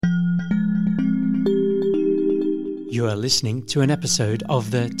You are listening to an episode of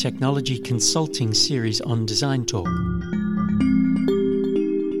the Technology Consulting series on Design Talk.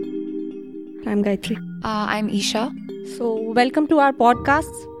 I'm Gayatri. I'm Isha. So, welcome to our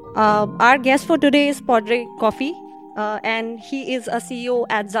podcast. Our guest for today is Podrick Coffey, and he is a CEO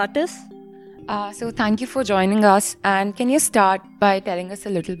at Zartis. So thank you for joining us. And can you start by telling us a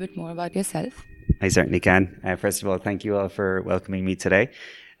little bit more about yourself? I certainly can. First of all, thank you all for welcoming me today.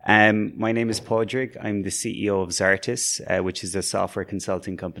 My name is Podrick. I'm the CEO of Zartis, which is a software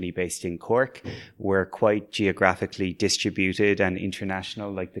consulting company based in Cork. We're quite geographically distributed and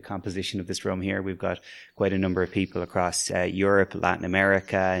international, like the composition of this room here. We've got quite a number of people across Europe, Latin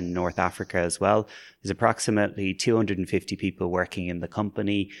America, and North Africa as well. There's approximately 250 people working in the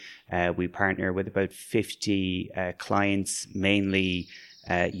company. We partner with about 50 clients, mainly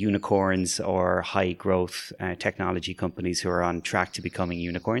unicorns or high growth technology companies who are on track to becoming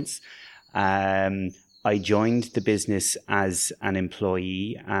unicorns. I joined the business as an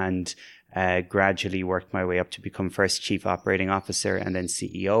employee and gradually worked my way up to become first chief operating officer and then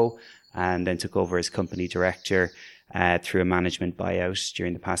CEO, and then took over as company director through a management buyout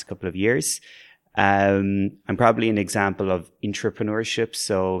during the past couple of years. I'm probably an example of entrepreneurship.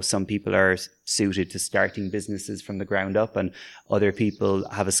 So some people are suited to starting businesses from the ground up, and other people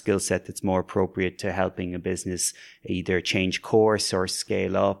have a skill set that's more appropriate to helping a business either change course or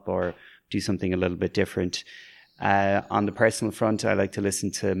scale up or do something a little bit different. On the personal front, I like to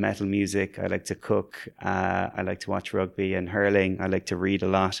listen to metal music. I like to cook. I like to watch rugby and hurling. I like to read a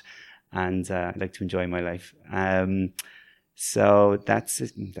lot, and I like to enjoy my life. So that's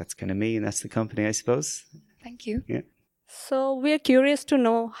kind of me, and that's the company, I suppose. Thank you. Yeah. So, we're curious to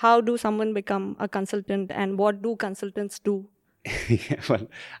know, how do someone become a consultant and what do consultants do? Yeah, well,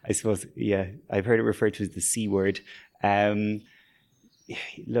 I suppose, yeah, I've heard it referred to as the C word.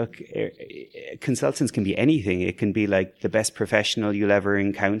 Look, consultants can be anything. It can be like the best professional you'll ever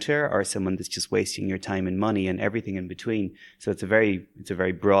encounter, or someone that's just wasting your time and money and everything in between. So it's a very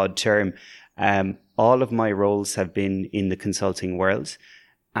broad term. All of my roles have been in the consulting world,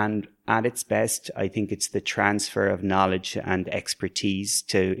 and at its best, I think it's the transfer of knowledge and expertise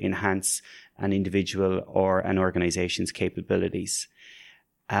to enhance an individual or an organization's capabilities.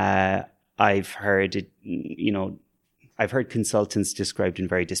 I've heard consultants described in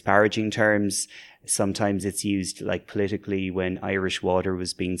very disparaging terms. Sometimes it's used like politically. When Irish Water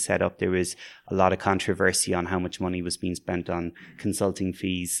was being set up, there was a lot of controversy on how much money was being spent on consulting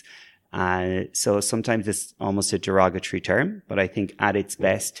fees. So sometimes it's almost a derogatory term, but I think at its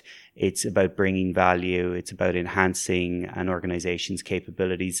best, it's about bringing value. It's about enhancing an organization's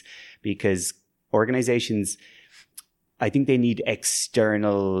capabilities, because organizations, I think they need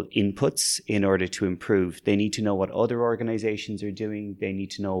external inputs in order to improve. They need to know what other organizations are doing. They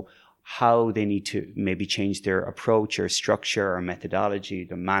need to know how they need to maybe change their approach or structure or methodology,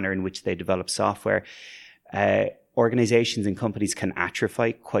 the manner in which they develop software. Organizations and companies can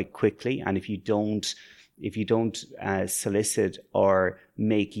atrophy quite quickly, and if you don't solicit or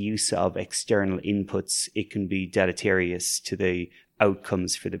make use of external inputs, it can be deleterious to the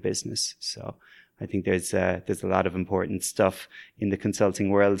outcomes for the business. So I think there's a lot of important stuff in the consulting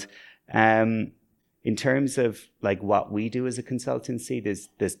world. In terms of like what we do as a consultancy,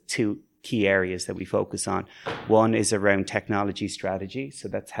 there's two key areas that we focus on. One is around technology strategy, so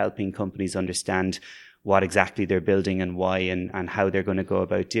that's helping companies understand what exactly they're building and why, and how they're going to go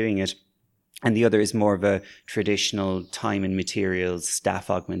about doing it. And the other is more of a traditional time and materials staff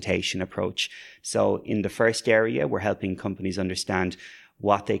augmentation approach. So in the first area, we're helping companies understand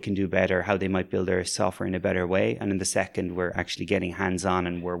what they can do better, how they might build their software in a better way. And in the second, we're actually getting hands-on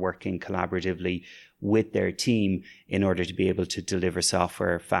and we're working collaboratively with their team in order to be able to deliver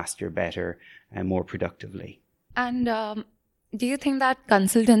software faster, better, and more productively. And do you think that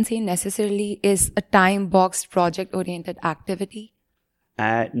consultancy necessarily is a time-boxed, project-oriented activity?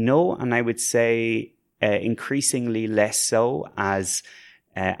 No, and I would say increasingly less so as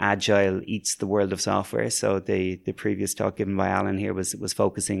Agile eats the world of software. So the previous talk given by Alan here was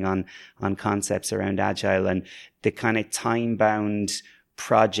focusing on concepts around Agile, and the kind of time-bound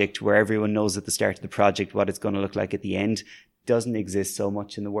project where everyone knows at the start of the project what it's going to look like at the end doesn't exist so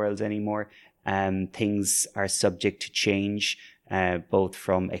much in the world anymore. Things are subject to change, both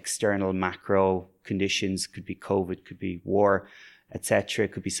from external macro conditions, could be COVID, could be war, etc.,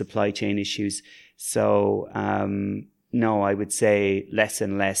 could be supply chain issues. So, no, I would say less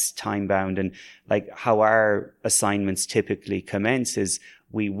and less time bound. And like how our assignments typically commence is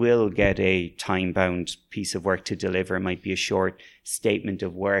we will get a time bound piece of work to deliver. It might be a short statement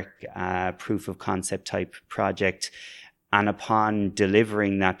of work, proof of concept type project. And upon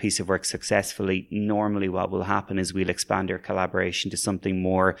delivering that piece of work successfully, normally what will happen is we'll expand our collaboration to something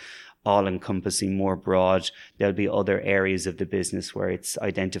more all-encompassing, more broad. There'll be other areas of the business where it's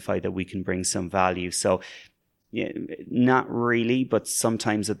identified that we can bring some value. So yeah, not really, but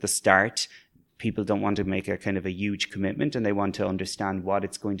sometimes at the start, people don't want to make a kind of a huge commitment, and they want to understand what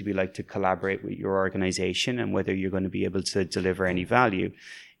it's going to be like to collaborate with your organization and whether you're going to be able to deliver any value.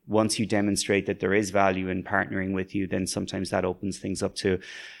 Once you demonstrate that there is value in partnering with you, then sometimes that opens things up to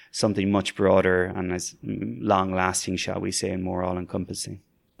something much broader and as long-lasting, shall we say, and more all-encompassing.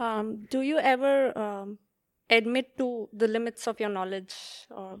 Do you ever admit to the limits of your knowledge?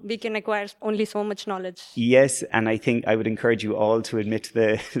 Or we can acquire only so much knowledge. Yes, and I think I would encourage you all to admit to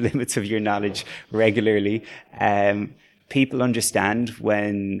the limits of your knowledge regularly. People understand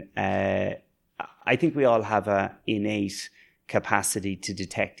when... I think we all have an innate capacity to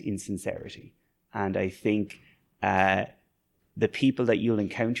detect insincerity. And I think the people that you'll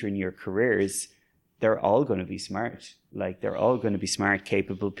encounter in your careers, they're all going to be smart. Like, they're all going to be smart,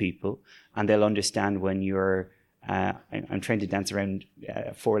 capable people, and they'll understand when you're, I'm trying to dance around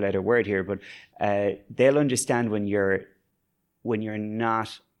a 4-letter word here, but they'll understand when you're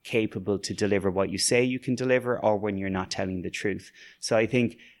not capable to deliver what you say you can deliver, or when you're not telling the truth. So I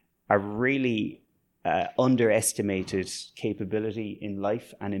think a really underestimated capability in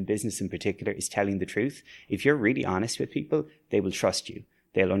life and in business in particular is telling the truth. If you're really honest with people, they will trust you.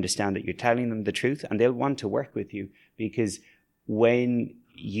 They'll understand that you're telling them the truth, and they'll want to work with you, because when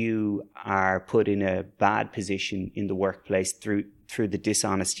you are put in a bad position in the workplace through the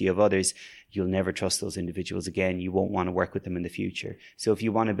dishonesty of others, you'll never trust those individuals again. You won't want to work with them in the future. So if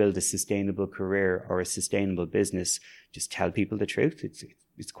you want to build a sustainable career or a sustainable business, just tell people the truth.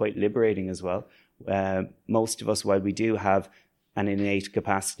 It's quite liberating as well. Most of us, while we do have an innate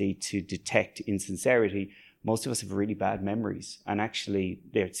capacity to detect insincerity, most of us have really bad memories, and actually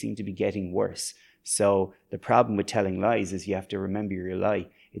they seem to be getting worse. So the problem with telling lies is you have to remember your lie.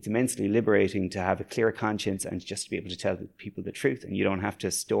 It's immensely liberating to have a clear conscience and just to be able to tell people the truth, and you don't have to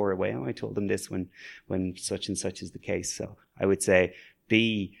store away, oh, I told them this when such and such is the case. So I would say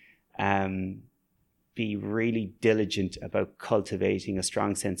be really diligent about cultivating a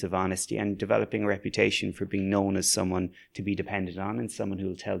strong sense of honesty and developing a reputation for being known as someone to be depended on and someone who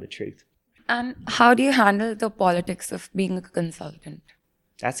will tell the truth. And how do you handle the politics of being a consultant?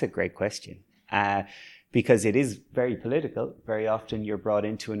 That's a great question. Because it is very political. Very often you're brought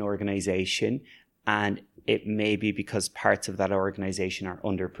into an organization, and it may be because parts of that organization are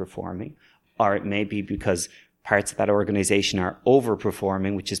underperforming, or it may be because parts of that organization are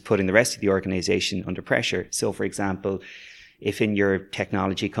overperforming, which is putting the rest of the organization under pressure. So, for example, if in your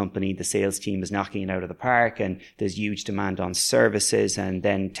technology company, the sales team is knocking it out of the park and there's huge demand on services, and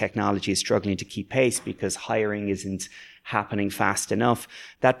then technology is struggling to keep pace because hiring isn't happening fast enough,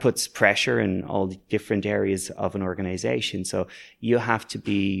 that puts pressure in all the different areas of an organization. So you have to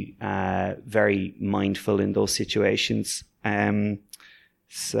be very mindful in those situations.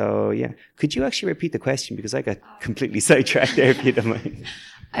 So yeah, could you actually repeat the question, because I got completely sidetracked there, if you don't mind.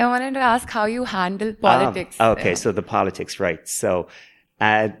 I wanted to ask how you handle politics. Okay, so the politics, right. So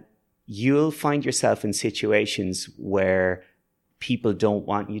you'll find yourself in situations where people don't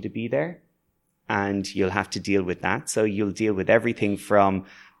want you to be there, and you'll have to deal with that. So you'll deal with everything from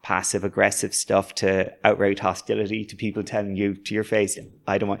passive aggressive stuff to outright hostility, to people telling you to your face,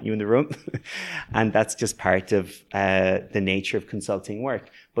 I don't want you in the room. And that's just part of the nature of consulting work.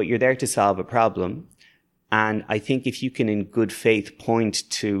 But you're there to solve a problem. And I think if you can in good faith point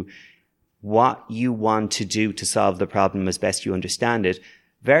to what you want to do to solve the problem as best you understand it,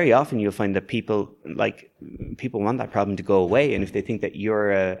 very often you'll find that people want that problem to go away. And if they think that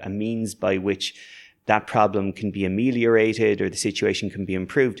you're a means by which that problem can be ameliorated or the situation can be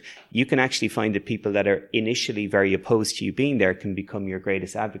improved, you can actually find that people that are initially very opposed to you being there can become your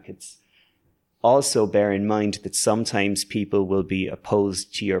greatest advocates. Also bear in mind that sometimes people will be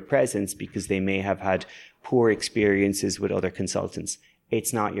opposed to your presence because they may have had poor experiences with other consultants.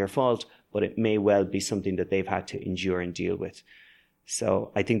 It's not your fault, but it may well be something that they've had to endure and deal with.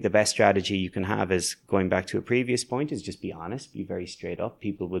 So I think the best strategy you can have is, going back to a previous point, is just be honest, be very straight up.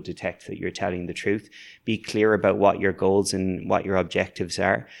 People will detect that you're telling the truth. Be clear about what your goals and what your objectives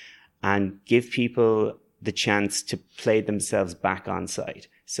are, and give people the chance to play themselves back on side.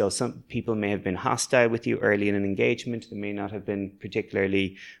 So some people may have been hostile with you early in an engagement. They may not have been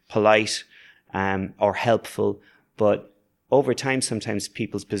particularly polite or helpful, but over time, sometimes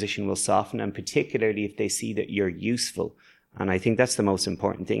people's position will soften, and particularly if they see that you're useful. And I think that's the most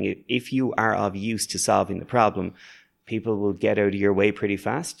important thing. If you are of use to solving the problem, people will get out of your way pretty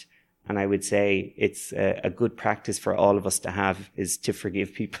fast. And I would say it's a good practice for all of us to have, is to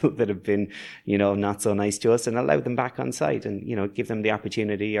forgive people that have been, not so nice to us, and allow them back on site, and, give them the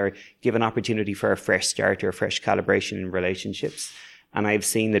opportunity, or give an opportunity for a fresh start or a fresh calibration in relationships. And I've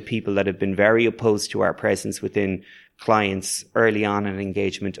seen that people that have been very opposed to our presence within clients early on in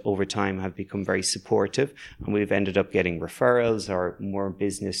engagement over time have become very supportive, and we've ended up getting referrals or more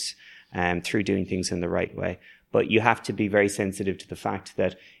business through doing things in the right way. But you have to be very sensitive to the fact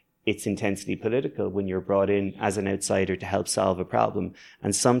that it's intensely political when you're brought in as an outsider to help solve a problem.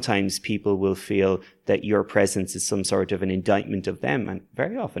 And sometimes people will feel that your presence is some sort of an indictment of them. And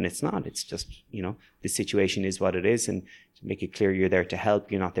very often it's not. It's just, the situation is what it is. And to make it clear, you're there to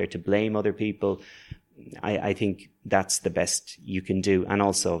help. You're not there to blame other people. I think that's the best you can do. And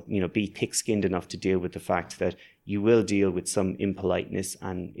also, be thick-skinned enough to deal with the fact that you will deal with some impoliteness,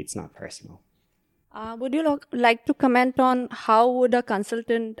 and it's not personal. Would you like to comment on how would a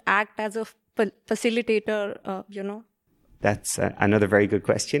consultant act as a facilitator, That's another very good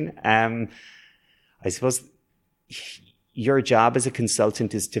question. I suppose your job as a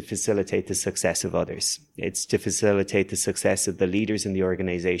consultant is to facilitate the success of others. It's to facilitate the success of the leaders in the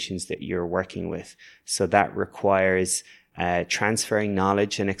organizations that you're working with. So that requires transferring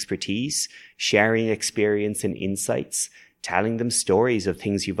knowledge and expertise, sharing experience and insights, telling them stories of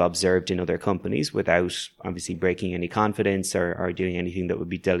things you've observed in other companies without obviously breaking any confidence or doing anything that would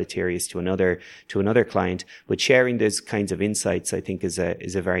be deleterious to another client. But sharing those kinds of insights, I think, is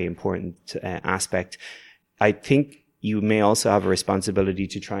a very important aspect. I think you may also have a responsibility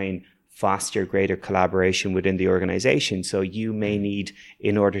to try and foster greater collaboration within the organization. So you may need,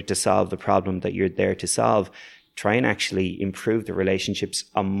 in order to solve the problem that you're there to solve, try and actually improve the relationships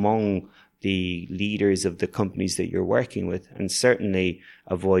among the leaders of the companies that you're working with, and certainly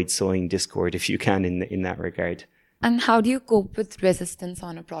avoid sowing discord if you can in that regard. And how do you cope with resistance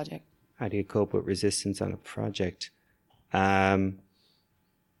on a project? How do you cope with resistance on a project? I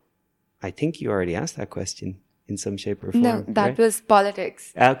think you already asked that question in some shape or form. No, that right? was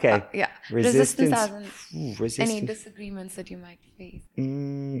politics. Okay. Yeah. Resistance as in any disagreements that you might face.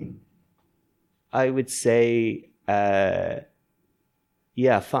 I would say, fostering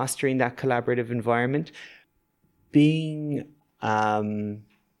that collaborative environment. Being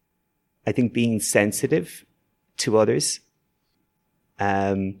sensitive to others.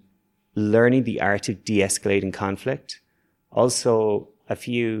 Learning the art of de-escalating conflict. Also, a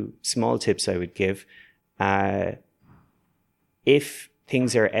few small tips I would give. If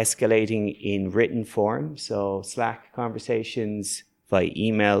things are escalating in written form, so Slack conversations via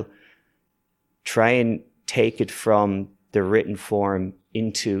email, try and take it from the written form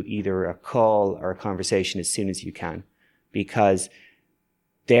into either a call or a conversation as soon as you can, because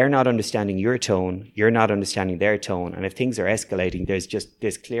they're not understanding your tone, you're not understanding their tone, and if things are escalating,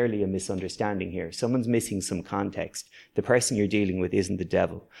 there's clearly a misunderstanding here. Someone's missing some context. The person you're dealing with isn't the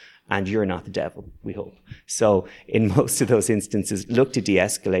devil, and you're not the devil, we hope. So in most of those instances, look to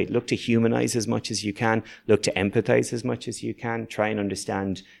de-escalate, look to humanize as much as you can, look to empathize as much as you can, try and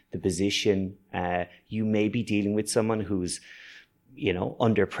understand the position. You may be dealing with someone who's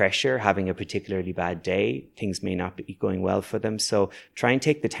under pressure, having a particularly bad day. Things may not be going well for them. So try and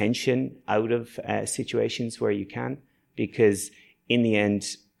take the tension out of situations where you can, because in the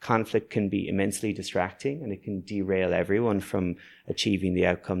end, conflict can be immensely distracting and it can derail everyone from achieving the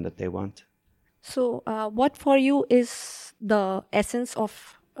outcome that they want. So what for you is the essence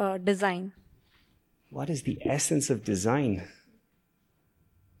of design? What is the essence of design?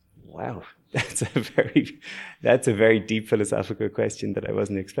 Wow. That's a very deep philosophical question that I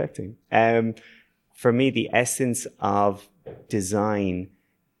wasn't expecting. For me, the essence of design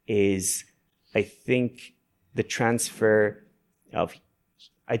is, I think, the transfer of.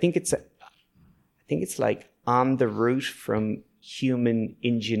 I think it's like on the route from human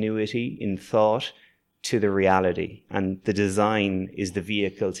ingenuity in thought to the reality, and the design is the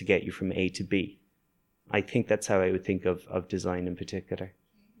vehicle to get you from A to B. I think that's how I would think of design in particular.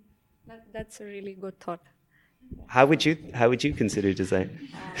 That's a really good thought. How would you consider design?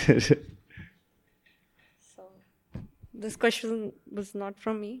 So, this question was not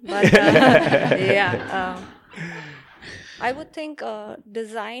from me, but I would think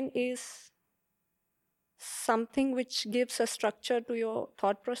design is something which gives a structure to your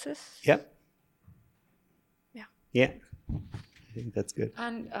thought process. Yeah. Yeah. I think that's good.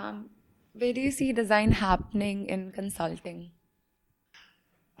 And where do you see design happening in consulting?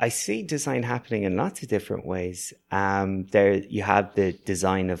 I see design happening in lots of different ways. There you have the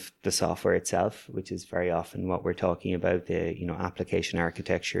design of the software itself, which is very often what we're talking about, the application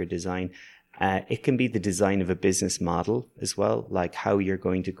architecture design. It can be the design of a business model as well, like how you're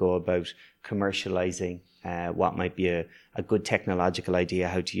going to go about commercializing what might be a good technological idea.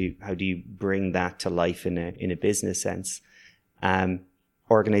 How do you bring that to life in a business sense?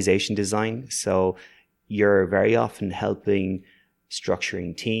 Organization design. So you're very often helping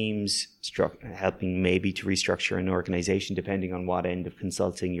structuring teams, helping maybe to restructure an organization depending on what end of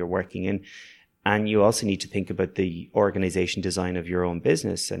consulting you're working in. And you also need to think about the organization design of your own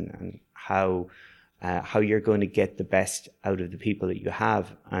business and how you're going to get the best out of the people that you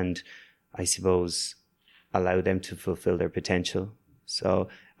have, and I suppose allow them to fulfill their potential. So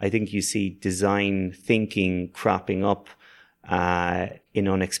I think you see design thinking cropping up in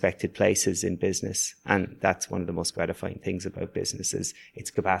unexpected places in business, and that's one of the most gratifying things about business is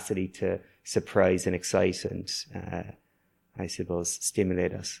its capacity to surprise and excite and I suppose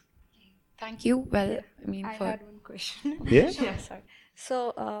stimulate us. Thank you. Well, I had one question. Yeah. Yeah, sorry.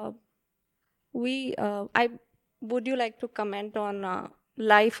 So, would you like to comment on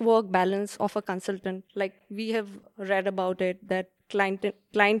life-work balance of a consultant? Like we have read about it that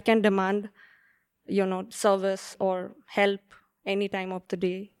client can demand, service or help any time of the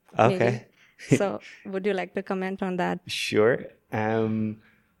day. Okay. So, would you like to comment on that? Sure.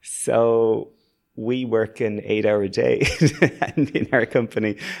 So we work an 8-hour day in our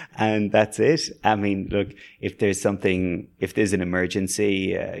company, and that's it. I mean, look, if there's an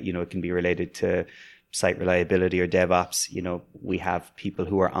emergency, it can be related to site reliability or DevOps, we have people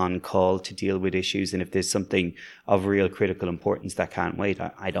who are on call to deal with issues. And if there's something of real critical importance that can't wait,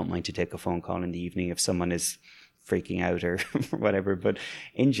 I don't mind to take a phone call in the evening if someone is freaking out or whatever. But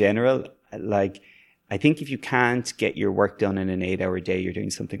in general, I think if you can't get your work done in an 8-hour day, you're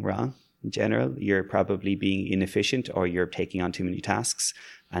doing something wrong. In general, you're probably being inefficient or you're taking on too many tasks,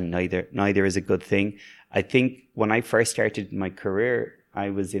 and neither is a good thing. I think when I first started my career,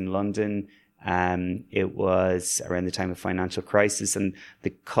 I was in London. It was around the time of financial crisis, and the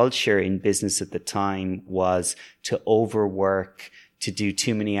culture in business at the time was to overwork, to do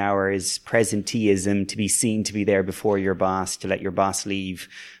too many hours, presenteeism, to be seen to be there before your boss, to let your boss leave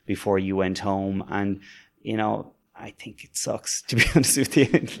before you went home. And, I think it sucks, to be honest with you.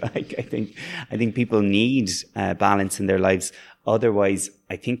 I think people need balance in their lives. Otherwise,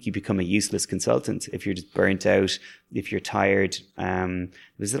 I think you become a useless consultant if you're just burnt out, if you're tired. There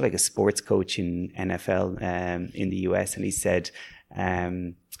was like a sports coach in NFL in the US, and he said,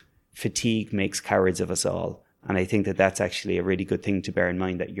 fatigue makes cowards of us all. And I think that that's actually a really good thing to bear in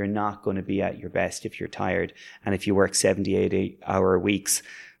mind, that you're not going to be at your best if you're tired. And if you work 70, 80-hour weeks,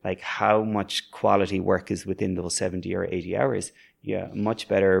 like how much quality work is within those 70 or 80 hours? Yeah, a much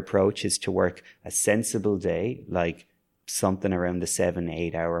better approach is to work a sensible day, like something around the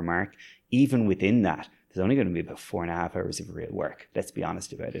 7-8 hour mark. Even within that, there's only going to be about 4.5 hours of real work. Let's be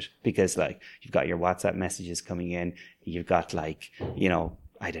honest about it. Because you've got your WhatsApp messages coming in. You've got I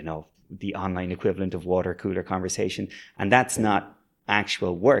don't know, the online equivalent of water cooler conversation. And that's not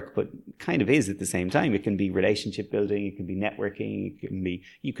actual work, but kind of is at the same time. It can be relationship building, it can be networking,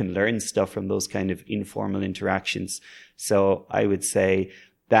 you can learn stuff from those kind of informal interactions. So I would say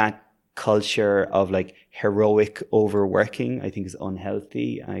that culture of heroic overworking, I think is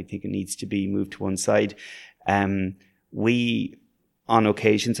unhealthy. I think it needs to be moved to one side. We on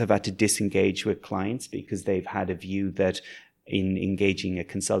occasions have had to disengage with clients because they've had a view that in engaging a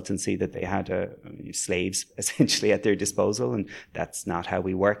consultancy that they had slaves essentially at their disposal, and that's not how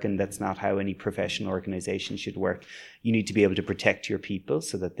we work, and that's not how any professional organization should work. You need to be able to protect your people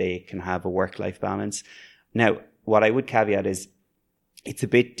so that they can have a work-life balance. Now, what I would caveat is it's a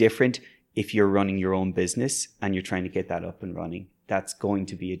bit different if you're running your own business and you're trying to get that up and running. That's going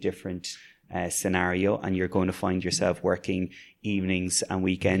to be a different scenario, and you're going to find yourself working evenings and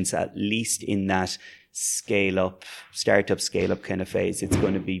weekends, at least in that startup scale up kind of phase. It's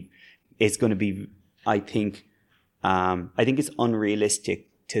going to be, I think it's unrealistic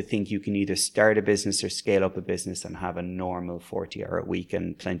to think you can either start a business or scale up a business and have a normal 40-hour week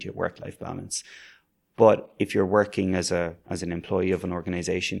and plenty of work-life balance. But if you're working as an employee of an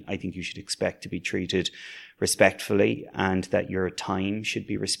organization, I think you should expect to be treated respectfully, and that your time should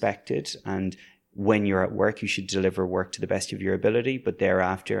be respected. And when you're at work, you should deliver work to the best of your ability. But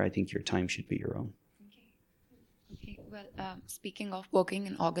thereafter, I think your time should be your own. Okay. Well, speaking of working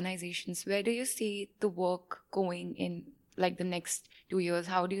in organizations, where do you see the work going in the next 2 years?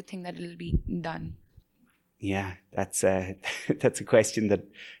 How do you think that it'll be done? Yeah, that's a question that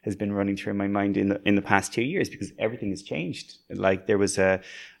has been running through my mind in the past 2 years, because everything has changed. There was a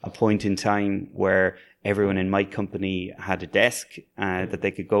point in time where everyone in my company had a desk that they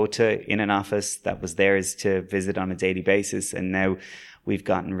could go to in an office that was theirs to visit on a daily basis. And now We've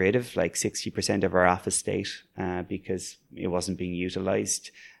gotten rid of like 60% of our office state because it wasn't being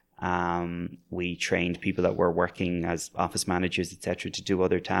utilized. We trained people that were working as office managers, etc., to do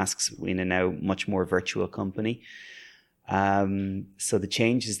other tasks in a now much more virtual company. So the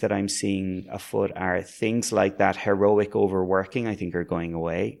changes that I'm seeing afoot are things like that heroic overworking, I think, are going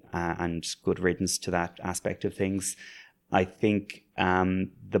away, and good riddance to that aspect of things. I think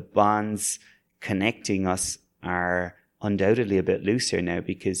the bonds connecting us are undoubtedly a bit looser now,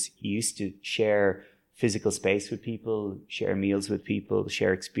 because you used to share physical space with people, share meals with people,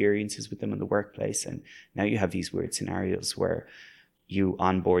 share experiences with them in the workplace. And now you have these weird scenarios where you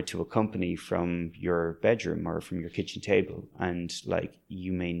onboard to a company from your bedroom or from your kitchen table, and like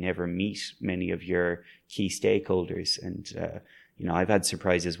you may never meet many of your key stakeholders. And, I've had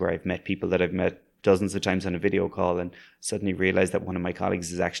surprises where I've met people that I've met dozens of times on a video call and suddenly realized that one of my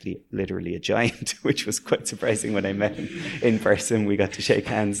colleagues is actually literally a giant, which was quite surprising when I met him in person. We got to shake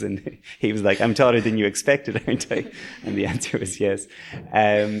hands and he was like, "I'm taller than you expected, aren't I?" And the answer was yes.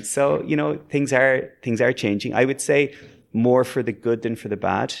 So, things are changing. I would say more for the good than for the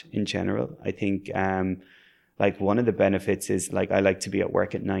bad in general. I think, one of the benefits is I like to be at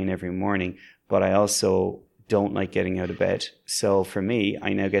work at 9 every morning, but I also don't like getting out of bed. So for me,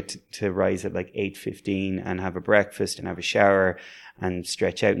 I now get to rise at 8:15 and have a breakfast and have a shower and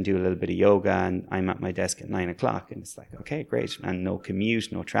stretch out and do a little bit of yoga. And I'm at my desk at 9 o'clock, and it's okay, great. And no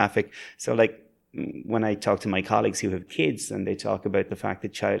commute, no traffic. So when I talk to my colleagues who have kids, and they talk about the fact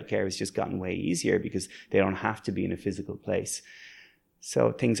that childcare has just gotten way easier because they don't have to be in a physical place.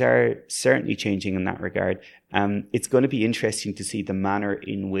 So things are certainly changing in that regard. It's going to be interesting to see the manner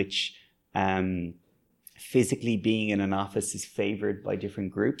in which physically being in an office is favored by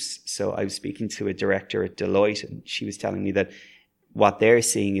different groups. So I was speaking to a director at Deloitte, and she was telling me that what they're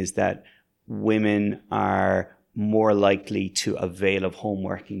seeing is that women are more likely to avail of home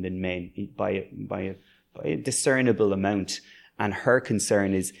working than men by a discernible amount. And her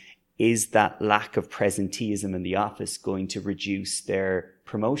concern is that lack of presenteeism in the office going to reduce their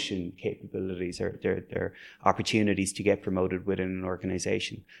promotion capabilities or their opportunities to get promoted within an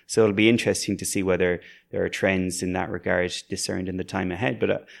organization. So it'll be interesting to see whether there are trends in that regard discerned in the time ahead.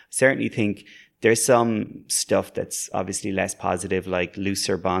 But I certainly think there's some stuff that's obviously less positive, like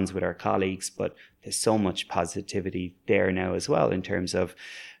looser bonds with our colleagues, but there's so much positivity there now as well in terms of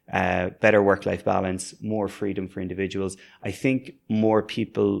better work-life balance, more freedom for individuals. I think more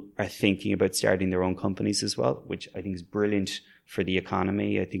people are thinking about starting their own companies as well, which I think is brilliant for the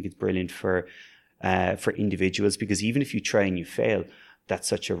economy. I think it's brilliant for individuals, because even if you try and you fail, that's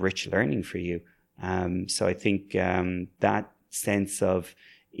such a rich learning for you. So I think that sense of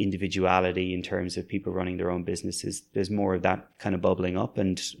individuality in terms of people running their own businesses, there's more of that kind of bubbling up,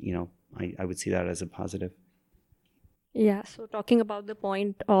 and I would see that as a positive. Yeah, so talking about the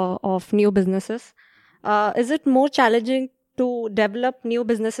point of new businesses, is it more challenging to develop new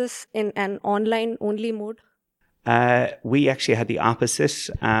businesses in an online-only mode? We actually had the opposite.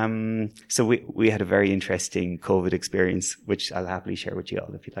 So we had a very interesting COVID experience, which I'll happily share with you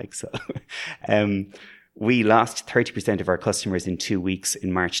all if you like. So we lost 30% of our customers in 2 weeks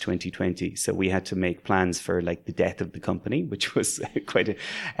in March 2020. So we had to make plans for the death of the company, which was quite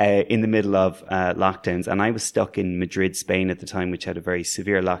in the middle of lockdowns. And I was stuck in Madrid, Spain at the time, which had a very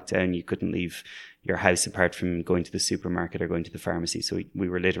severe lockdown. You couldn't leave your house apart from going to the supermarket or going to the pharmacy. So we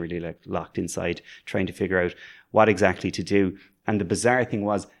were literally locked inside trying to figure out what exactly to do. And the bizarre thing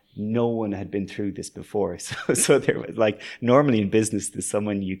was, no one had been through this before. So there was normally in business, there's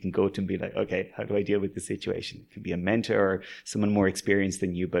someone you can go to and be like, okay, how do I deal with the situation? It could be a mentor or someone more experienced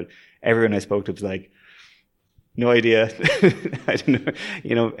than you, but everyone I spoke to was like, no idea. I don't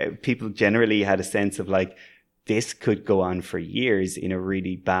know. People generally had a sense of this could go on for years in a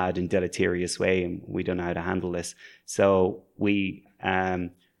really bad and deleterious way, and we don't know how to handle this. So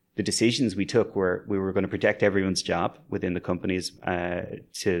the decisions we took were we were going to protect everyone's job within the companies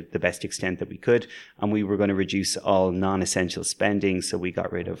to the best extent that we could. And we were going to reduce all non-essential spending. So we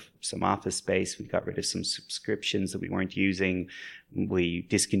got rid of some office space. We got rid of some subscriptions that we weren't using. We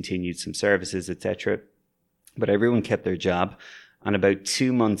discontinued some services, etc. But everyone kept their job. And about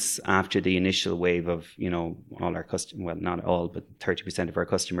 2 months after the initial wave of, all our customers, well, not all, but 30% of our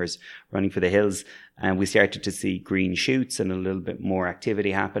customers running for the hills, and we started to see green shoots and a little bit more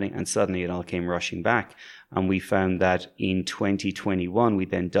activity happening, and suddenly it all came rushing back. And we found that in 2021, we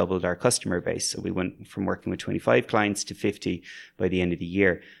then doubled our customer base. So we went from working with 25 clients to 50 by the end of the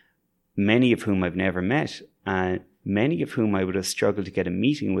year, many of whom I've never met. many of whom I would have struggled to get a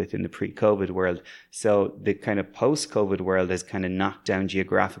meeting with in the pre-COVID world. So the kind of post-COVID world has kind of knocked down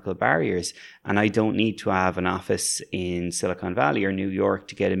geographical barriers. And I don't need to have an office in Silicon Valley or New York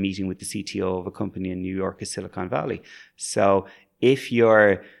to get a meeting with the CTO of a company in New York or Silicon Valley. So if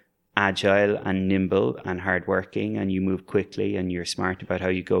you're agile and nimble and hardworking and you move quickly and you're smart about how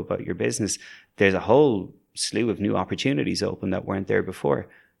you go about your business, there's a whole slew of new opportunities open that weren't there before.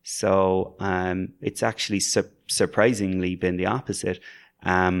 So it's actually surprisingly been the opposite.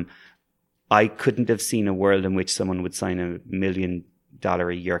 I couldn't have seen a world in which someone would sign $1 million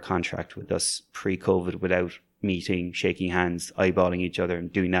a year contract with us pre-COVID without meeting, shaking hands, eyeballing each other,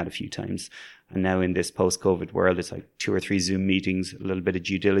 and doing that a few times. And now in this post-COVID world, it's like 2 or 3 Zoom meetings, a little bit of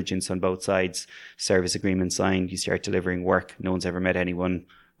due diligence on both sides, service agreement signed, you start delivering work. No one's ever met anyone,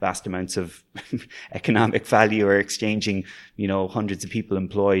 vast amounts of economic value or exchanging, hundreds of people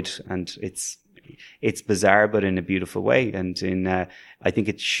employed. And it's bizarre, but in a beautiful way. And I think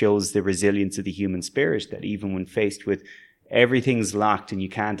it shows the resilience of the human spirit, that even when faced with everything's locked and you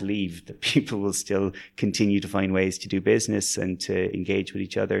can't leave, that people will still continue to find ways to do business and to engage with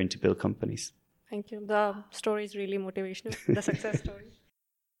each other and to build companies. Thank you. The story is really motivational, the success story.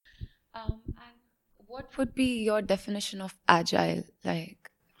 And what would be your definition of agile?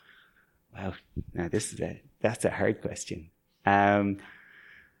 Wow, now that's a hard question.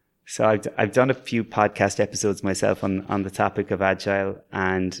 So I've done a few podcast episodes myself on the topic of agile,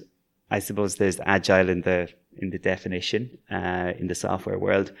 and I suppose there's agile in the definition in the software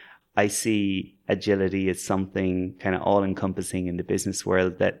world. I see agility as something kind of all-encompassing in the business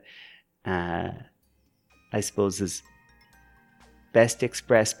world that I suppose is best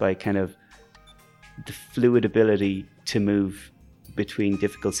expressed by kind of the fluid ability to move between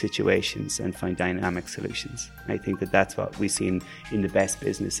difficult situations and find dynamic solutions. I think that that's what we see in the best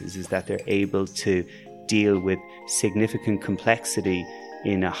businesses, is that they're able to deal with significant complexity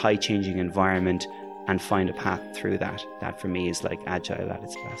in a high changing environment and find a path through that. That for me is like agile at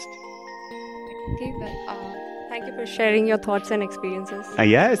its best. Okay, well, thank you for sharing your thoughts and experiences.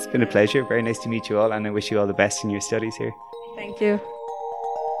 Yeah, it's been a pleasure. Very nice to meet you all, and I wish you all the best in your studies here. Thank you.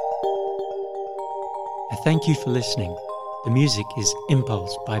 Thank you for listening. The music is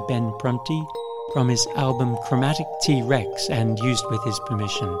Impulse by Ben Prunty from his album Chromatic T-Rex and used with his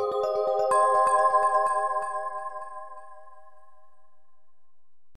permission.